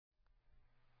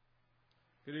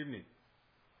Good evening.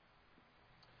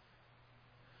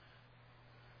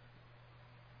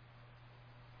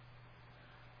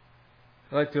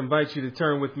 I'd like to invite you to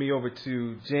turn with me over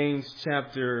to James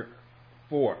chapter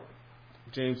 4.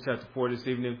 James chapter 4 this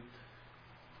evening.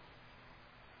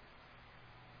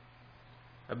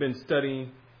 I've been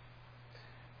studying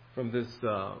from this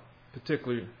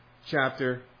particular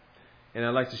chapter, and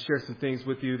I'd like to share some things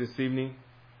with you this evening.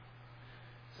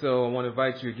 So I want to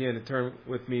invite you again to turn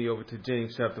with me over to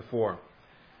James chapter 4.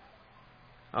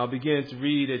 I'll begin to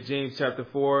read at James chapter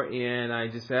 4, and I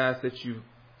just ask that you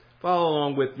follow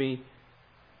along with me.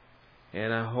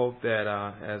 And I hope that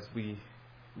as we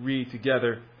read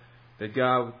together, that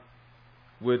God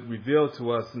would reveal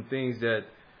to us some things that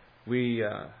we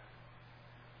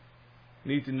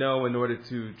need to know in order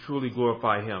to truly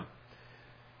glorify Him.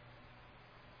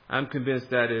 I'm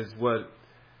convinced that is what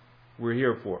we're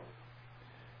here for.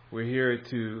 We're here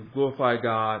to glorify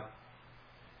God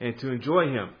and to enjoy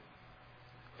Him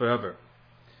forever.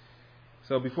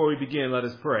 So before we begin, let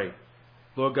us pray.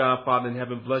 Lord God, Father in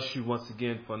heaven, bless you once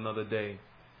again for another day.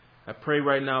 I pray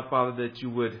right now, Father, that you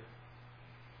would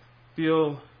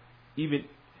fill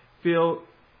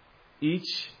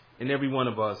each and every one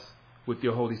of us with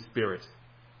your Holy Spirit.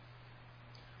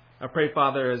 I pray,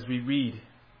 Father, as we read,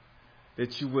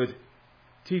 that you would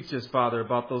teach us, Father,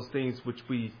 about those things which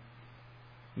we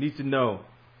need to know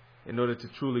in order to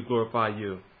truly glorify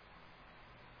you.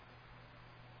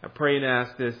 I pray and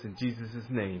ask this in Jesus'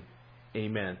 name.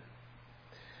 Amen.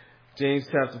 James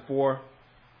chapter 4,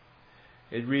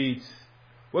 it reads,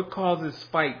 "What causes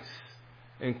fights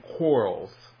and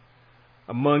quarrels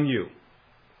among you?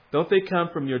 Don't they come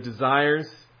from your desires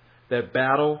that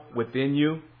battle within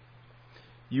you?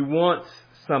 You want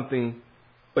something,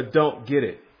 but don't get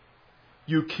it.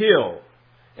 You kill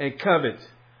and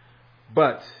covet,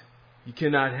 but you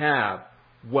cannot have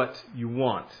what you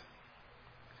want."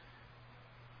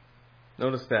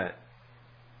 Notice that.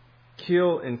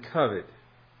 Kill and covet,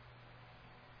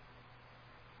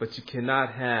 but you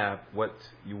cannot have what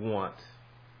you want.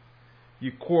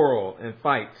 You quarrel and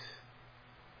fight.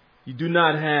 You do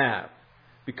not have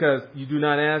because you do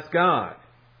not ask God.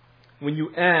 When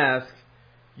you ask,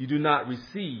 you do not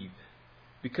receive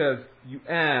because you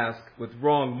ask with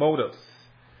wrong motives,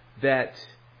 that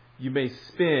you may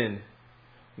spend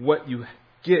what you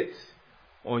get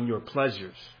on your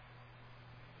pleasures.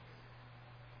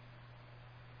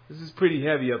 This is pretty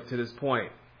heavy up to this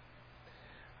point.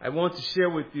 I want to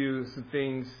share with you some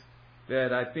things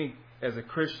that I think as a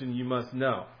Christian you must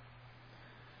know.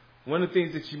 One of the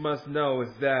things that you must know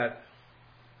is that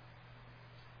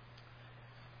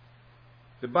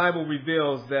the Bible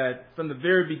reveals that from the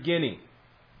very beginning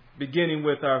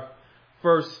with our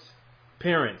first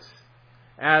parents,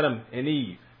 Adam and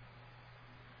Eve,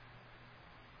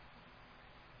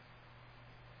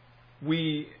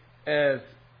 we as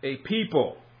a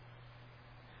people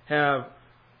have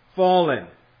fallen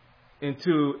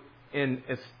into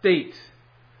a state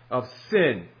of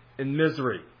sin and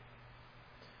misery.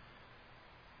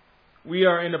 We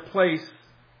are in a place,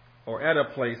 or at a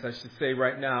place, I should say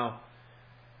right now,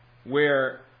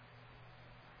 where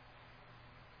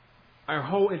our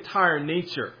whole entire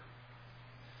nature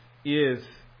is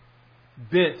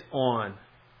bent on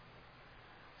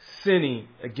sinning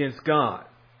against God.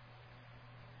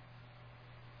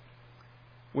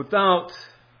 Without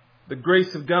the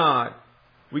grace of God,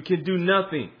 we can do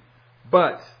nothing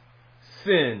but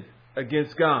sin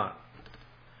against God.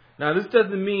 Now, this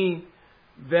doesn't mean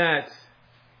that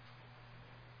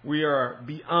we are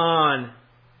beyond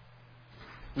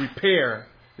repair.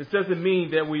 This doesn't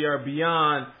mean that we are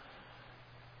beyond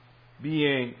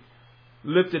being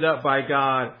lifted up by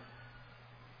God,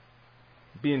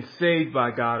 being saved by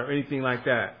God, or anything like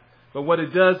that. But what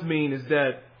it does mean is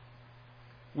that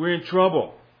we're in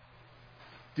trouble,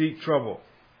 deep trouble.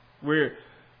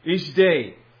 Each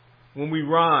day when we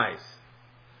rise,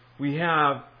 we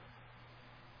have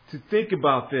to think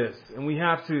about this, and we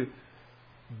have to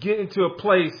get into a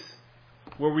place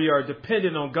where we are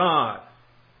dependent on God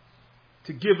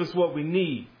to give us what we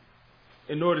need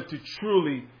in order to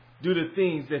truly do the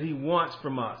things that He wants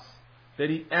from us, that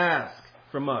He asks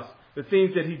from us, the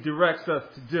things that He directs us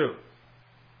to do.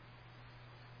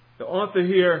 The author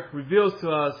here reveals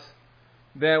to us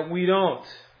that we don't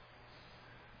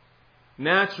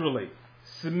naturally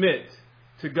submit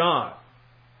to God.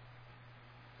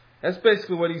 That's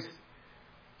basically what he's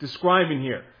describing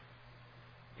here.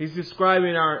 He's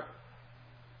describing our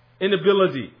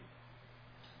inability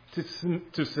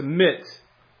to submit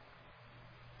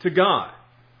to God.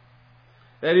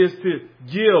 That is, to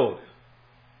yield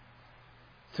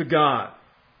to God,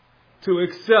 to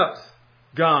accept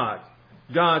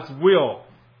God's will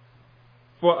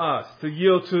for us, to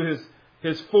yield to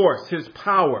His force, His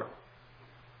power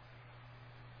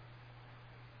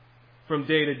from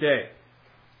day to day.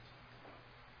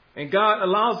 And God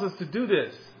allows us to do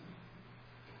this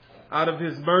out of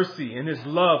His mercy and His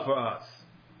love for us.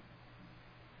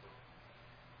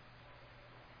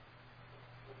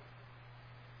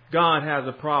 God has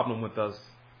a problem with us,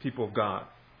 people of God.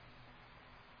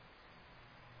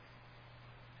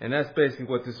 And that's basically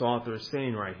what this author is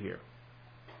saying right here.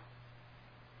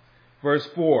 Verse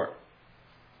 4.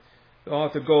 The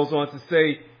author goes on to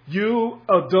say, "You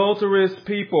adulterous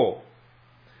people,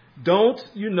 don't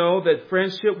you know that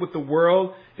friendship with the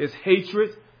world is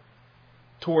hatred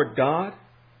toward God?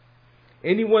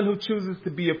 Anyone who chooses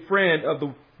to be a friend of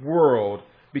the world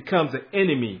becomes an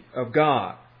enemy of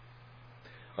God.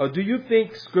 Or do you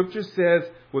think Scripture says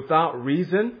without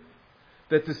reason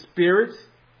that the Spirit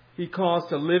He caused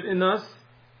to live in us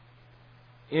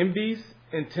envies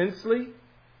intensely?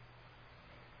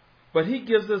 But He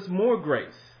gives us more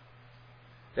grace.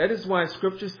 That is why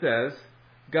Scripture says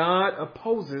God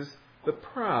opposes the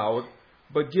proud,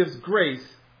 but gives grace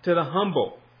to the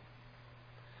humble.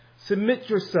 Submit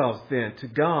yourselves then to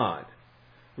God.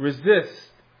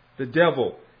 Resist the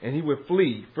devil, and he will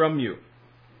flee from you.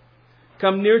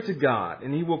 Come near to God,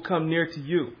 and He will come near to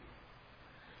you.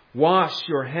 Wash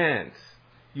your hands,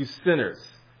 you sinners,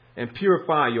 and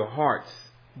purify your hearts,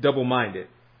 double-minded.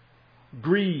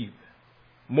 Grieve,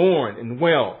 mourn, and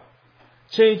wail.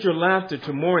 Change your laughter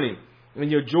to mourning,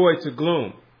 and your joy to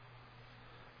gloom.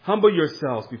 Humble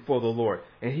yourselves before the Lord,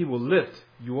 and He will lift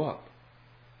you up.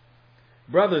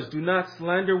 Brothers, do not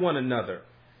slander one another.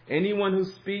 Anyone who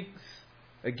speaks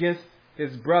against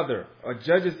his brother or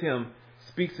judges him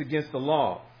speaks against the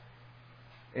law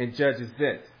and judges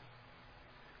it.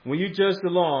 When you judge the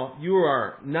law, you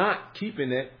are not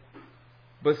keeping it,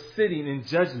 but sitting in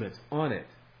judgment on it.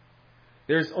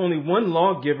 There is only one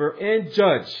lawgiver and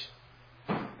judge,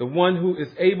 the one who is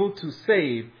able to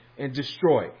save and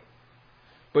destroy.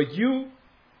 But you,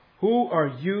 who are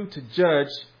you to judge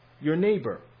your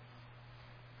neighbor?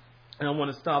 And I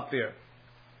want to stop there.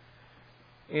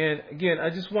 And again, I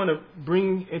just want to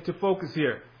bring into focus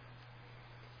here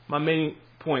my main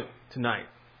point tonight.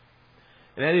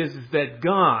 And that is that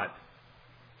God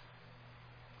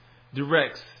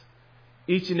directs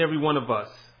each and every one of us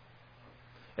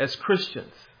as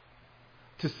Christians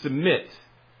to submit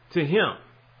to Him.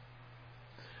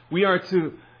 We are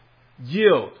to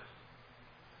yield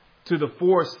to the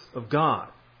force of God.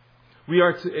 We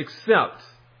are to accept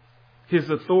His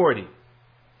authority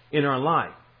in our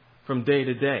life from day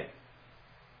to day.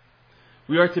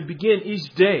 We are to begin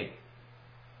each day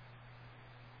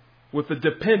with a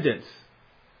dependence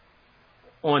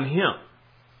on Him.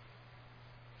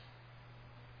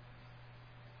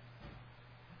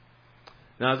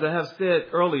 Now, as I have said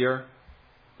earlier,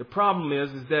 the problem is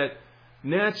that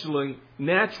naturally,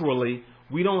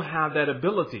 we don't have that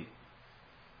ability.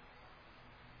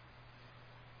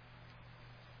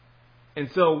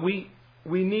 And so we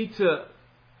need to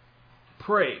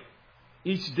pray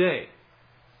each day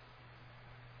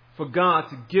for God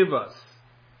to give us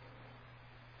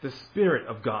the Spirit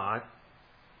of God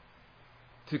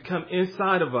to come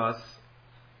inside of us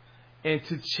and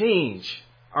to change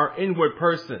our inward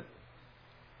person.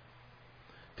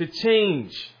 To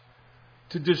change,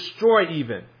 to destroy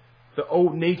even the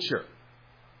old nature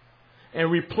and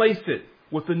replace it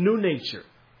with a new nature.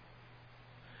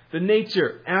 The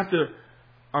nature after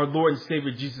our Lord and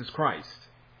Savior Jesus Christ.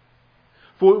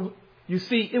 For you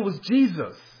see, it was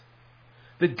Jesus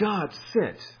that God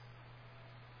sent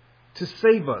to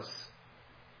save us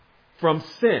from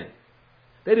sin.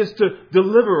 That is to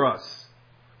deliver us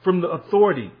from the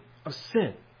authority of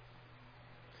sin.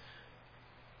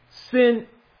 Sin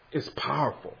is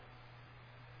powerful.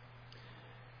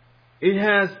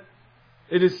 It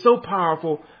is so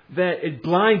powerful that it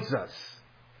blinds us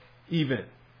even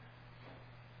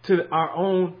to our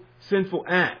own sinful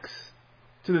acts,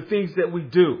 to the things that we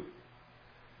do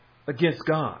against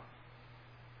God.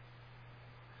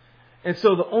 And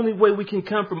so the only way we can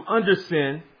come from under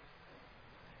sin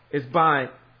is by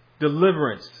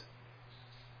deliverance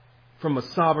from a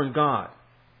sovereign God.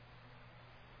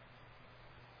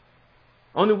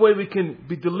 Only way we can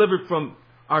be delivered from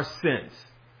our sins,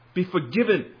 be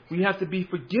forgiven. We have to be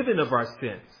forgiven of our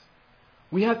sins.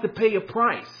 We have to pay a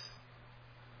price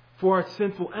for our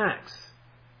sinful acts.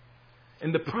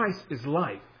 And the price is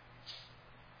life.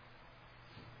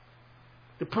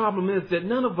 The problem is that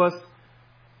none of us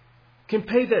can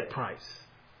pay that price.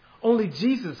 Only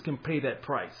Jesus can pay that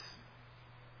price.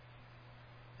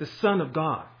 The Son of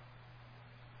God.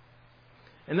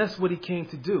 And that's what he came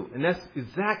to do. And that's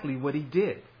exactly what he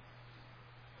did.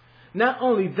 Not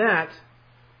only that,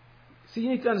 see, you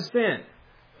need to understand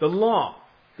the law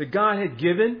that God had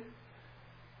given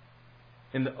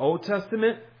in the Old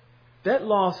Testament, that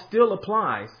law still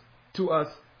applies to us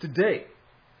today.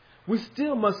 We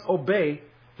still must obey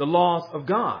the laws of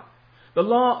God. The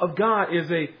law of God is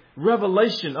a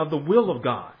revelation of the will of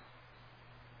God.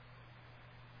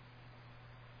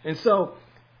 And so,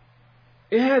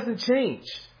 it hasn't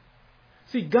changed.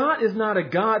 See, God is not a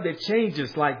God that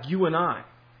changes like you and I.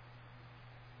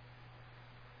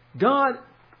 God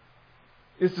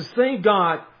is the same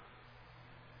God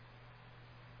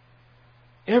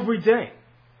every day.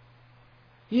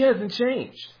 He hasn't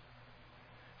changed.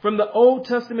 From the Old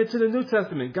Testament to the New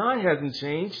Testament, God hasn't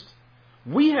changed.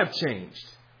 We have changed.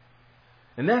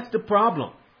 And that's the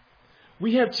problem.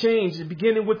 We have changed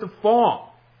beginning with the fall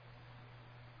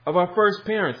of our first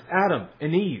parents, Adam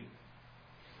and Eve.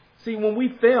 See, when we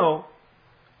fell,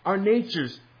 our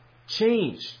natures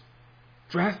changed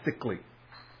drastically.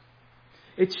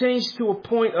 It changed to a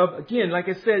point of, again, like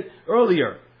I said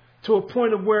earlier, to a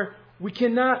point of where we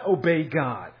cannot obey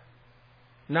God.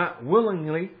 Not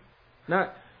willingly,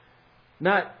 not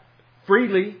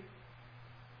freely,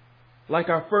 like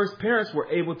our first parents were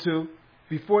able to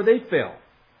before they fell.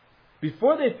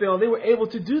 Before they fell, they were able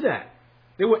to do that.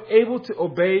 They were able to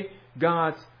obey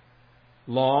God's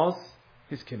laws,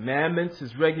 His commandments,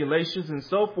 His regulations, and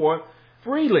so forth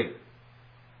freely.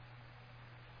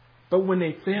 But when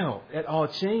they fell, it all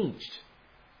changed.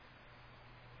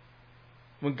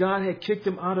 When God had kicked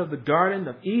them out of the Garden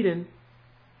of Eden,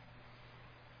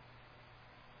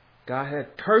 God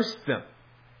had cursed them.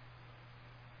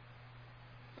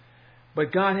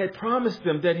 But God had promised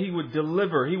them that He would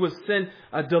deliver. He would send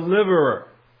a deliverer,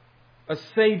 a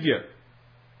Savior,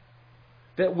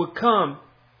 that would come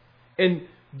and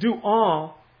do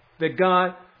all that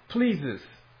God pleases,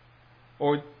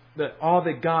 or all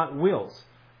that God wills.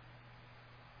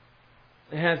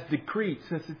 It has decreed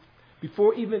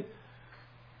before even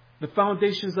the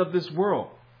foundations of this world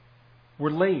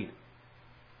were laid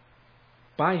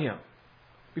by Him.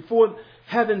 Before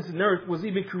heavens and earth was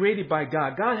even created by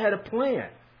God, God had a plan.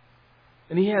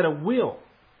 And He had a will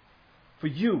for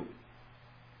you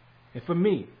and for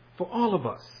me, for all of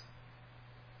us.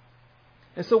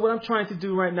 And so what I'm trying to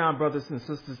do right now, brothers and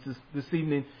sisters, this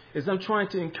evening, is I'm trying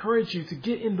to encourage you to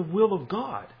get in the will of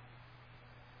God.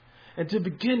 And to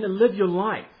begin to live your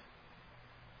life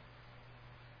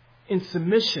in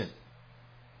submission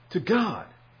to God.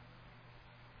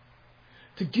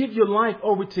 To give your life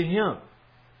over to Him.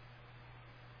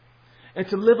 And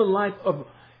to live a life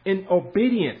in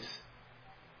obedience,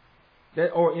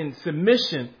 or in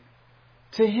submission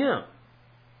to Him.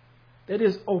 That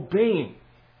is obeying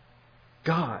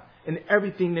God in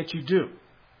everything that you do.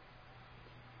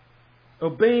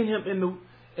 Obeying Him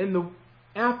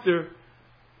after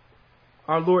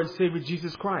our Lord and Savior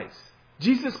Jesus Christ.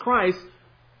 Jesus Christ,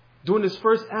 during His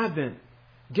first advent,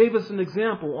 gave us an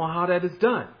example on how that is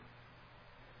done.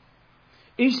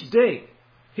 Each day,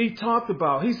 He talked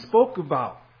about, He spoke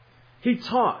about, He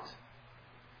taught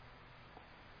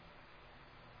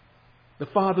the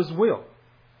Father's will.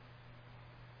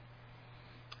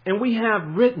 And we have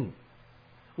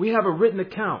a written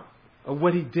account of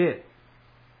what He did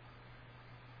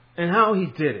and how He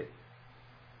did it.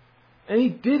 And He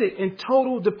did it in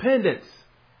total dependence.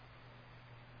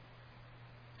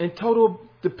 In total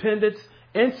dependence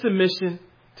and submission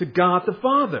to God the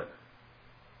Father.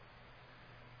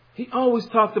 He always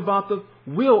talked about the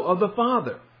will of the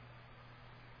Father.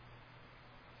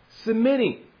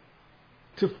 Submitting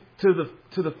to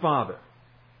the Father.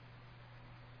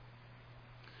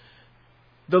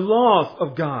 The laws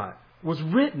of God was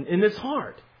written in His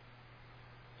heart.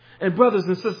 And brothers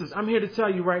and sisters, I'm here to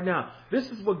tell you right now, this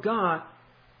is what God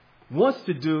wants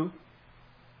to do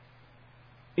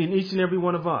in each and every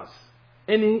one of us.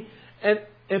 And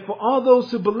for all those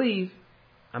who believe,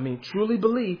 truly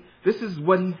believe, this is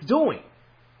what He's doing.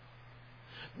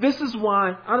 This is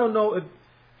why, I don't know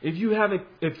if you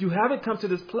haven't come to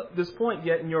this point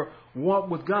yet in your walk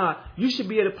with God, you should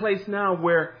be at a place now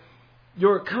where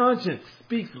your conscience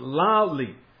speaks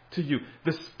loudly to you.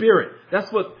 The Spirit.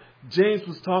 That's what James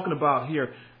was talking about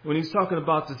here when he's talking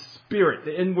about the Spirit,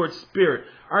 the inward spirit.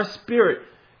 Our spirit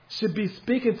should be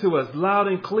speaking to us loud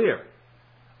and clear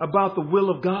about the will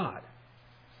of God.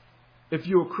 If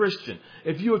you're a Christian,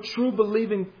 if you're a true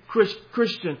believing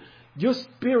Christian, your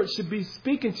spirit should be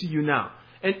speaking to you now.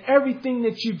 And everything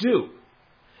that you do,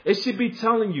 it should be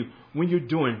telling you when you're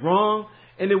doing wrong,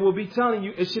 and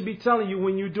it should be telling you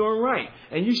when you're doing right.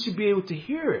 And you should be able to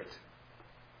hear it.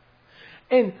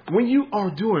 And when you are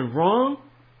doing wrong,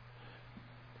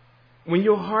 when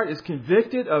your heart is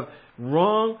convicted of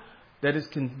wrong, that is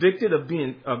convicted of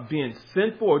being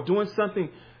sinful or doing something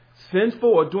sinful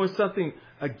or doing something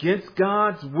against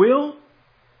God's will,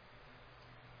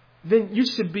 then you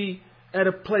should be at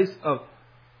a place of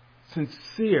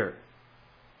sincere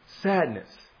sadness,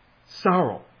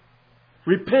 sorrow,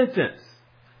 repentance,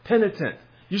 penitence.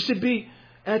 You should be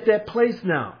at that place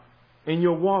now in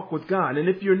your walk with God. And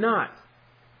if you're not,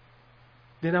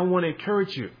 then I want to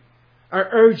encourage you. I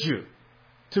urge you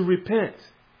to repent,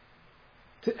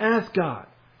 to ask God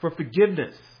for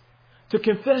forgiveness, to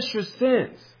confess your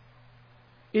sins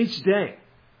each day,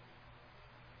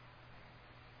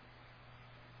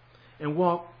 and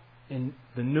walk in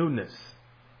the newness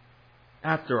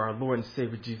after our Lord and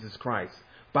Savior Jesus Christ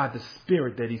by the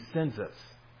Spirit that He sends us.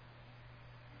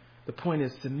 The point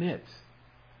is, submit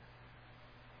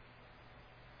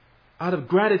out of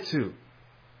gratitude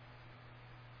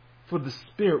for the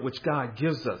Spirit which God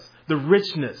gives us, the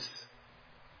richness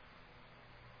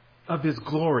of His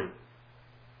glory,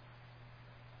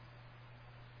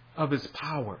 of His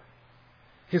power,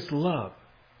 His love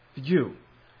for you.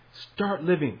 Start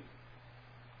living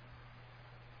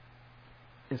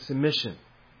in submission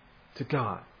to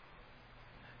God.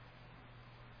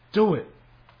 Do it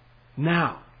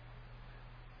now.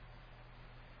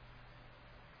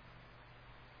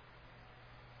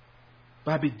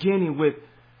 By beginning with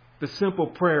the simple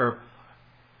prayer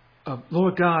of,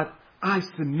 Lord God, I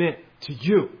submit to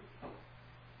you.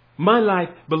 My life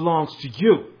belongs to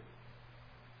you.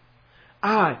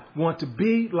 I want to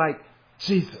be like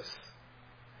Jesus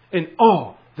in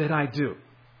all that I do.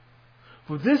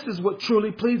 For this is what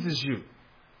truly pleases you.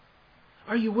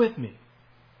 Are you with me?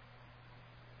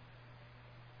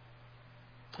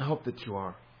 I hope that you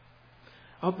are.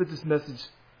 I hope that this message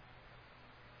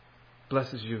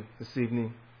blesses you this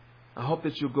evening. I hope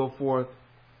that you'll go forth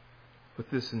with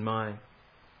this in mind.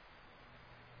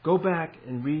 Go back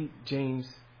and read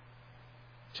James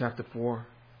chapter 4,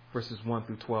 verses 1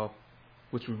 through 12,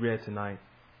 which we read tonight.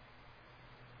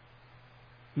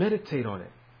 Meditate on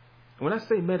it. And when I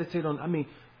say meditate on it, I mean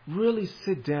really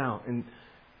sit down and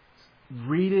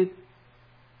read it.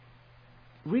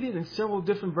 Read it in several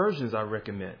different versions, I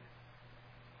recommend.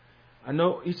 I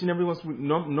know each and every one,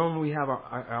 normally we have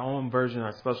our own version,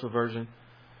 our special version,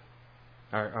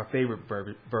 our favorite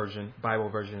version, Bible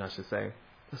version, I should say.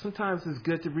 But sometimes it's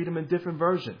good to read them in different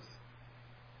versions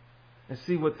and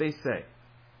see what they say.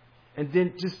 And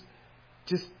then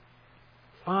just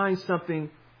find something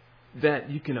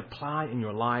that you can apply in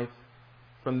your life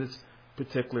from this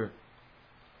particular,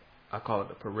 I call it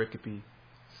the pericope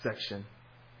section,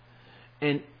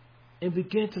 and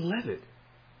begin to live it.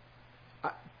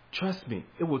 Trust me,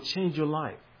 it will change your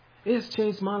life. It has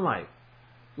changed my life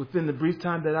within the brief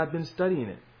time that I've been studying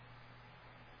it.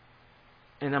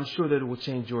 And I'm sure that it will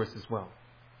change yours as well.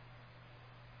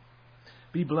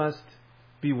 Be blessed.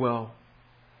 Be well.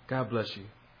 God bless you.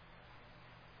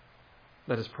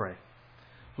 Let us pray.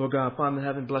 Lord God, Father in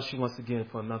heaven, bless you once again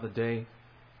for another day.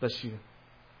 Bless you.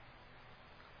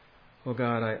 Lord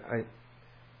God, I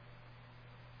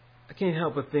can't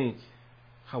help but think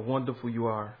how wonderful you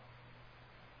are,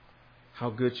 how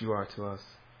good you are to us.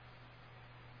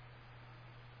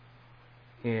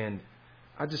 And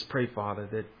I just pray, Father,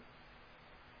 that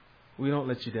we don't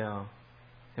let you down.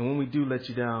 And when we do let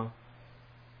you down,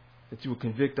 that you will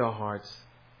convict our hearts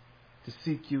to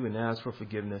seek you and ask for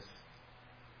forgiveness,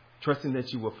 trusting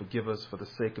that you will forgive us for the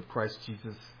sake of Christ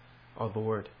Jesus, our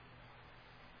Lord,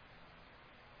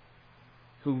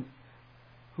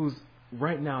 who's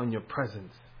right now in your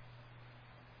presence,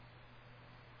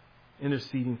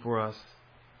 interceding for us,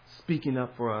 speaking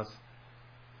up for us,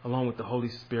 along with the Holy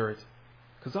Spirit.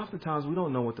 Because oftentimes we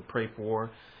don't know what to pray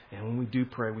for, and when we do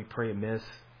pray, we pray amiss.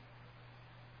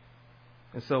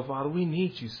 And so, Father, we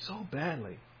need you so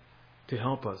badly to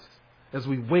help us as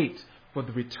we wait for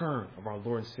the return of our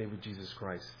Lord and Savior Jesus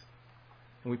Christ.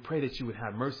 And we pray that you would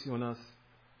have mercy on us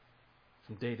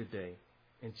from day to day.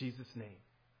 In Jesus' name,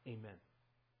 amen.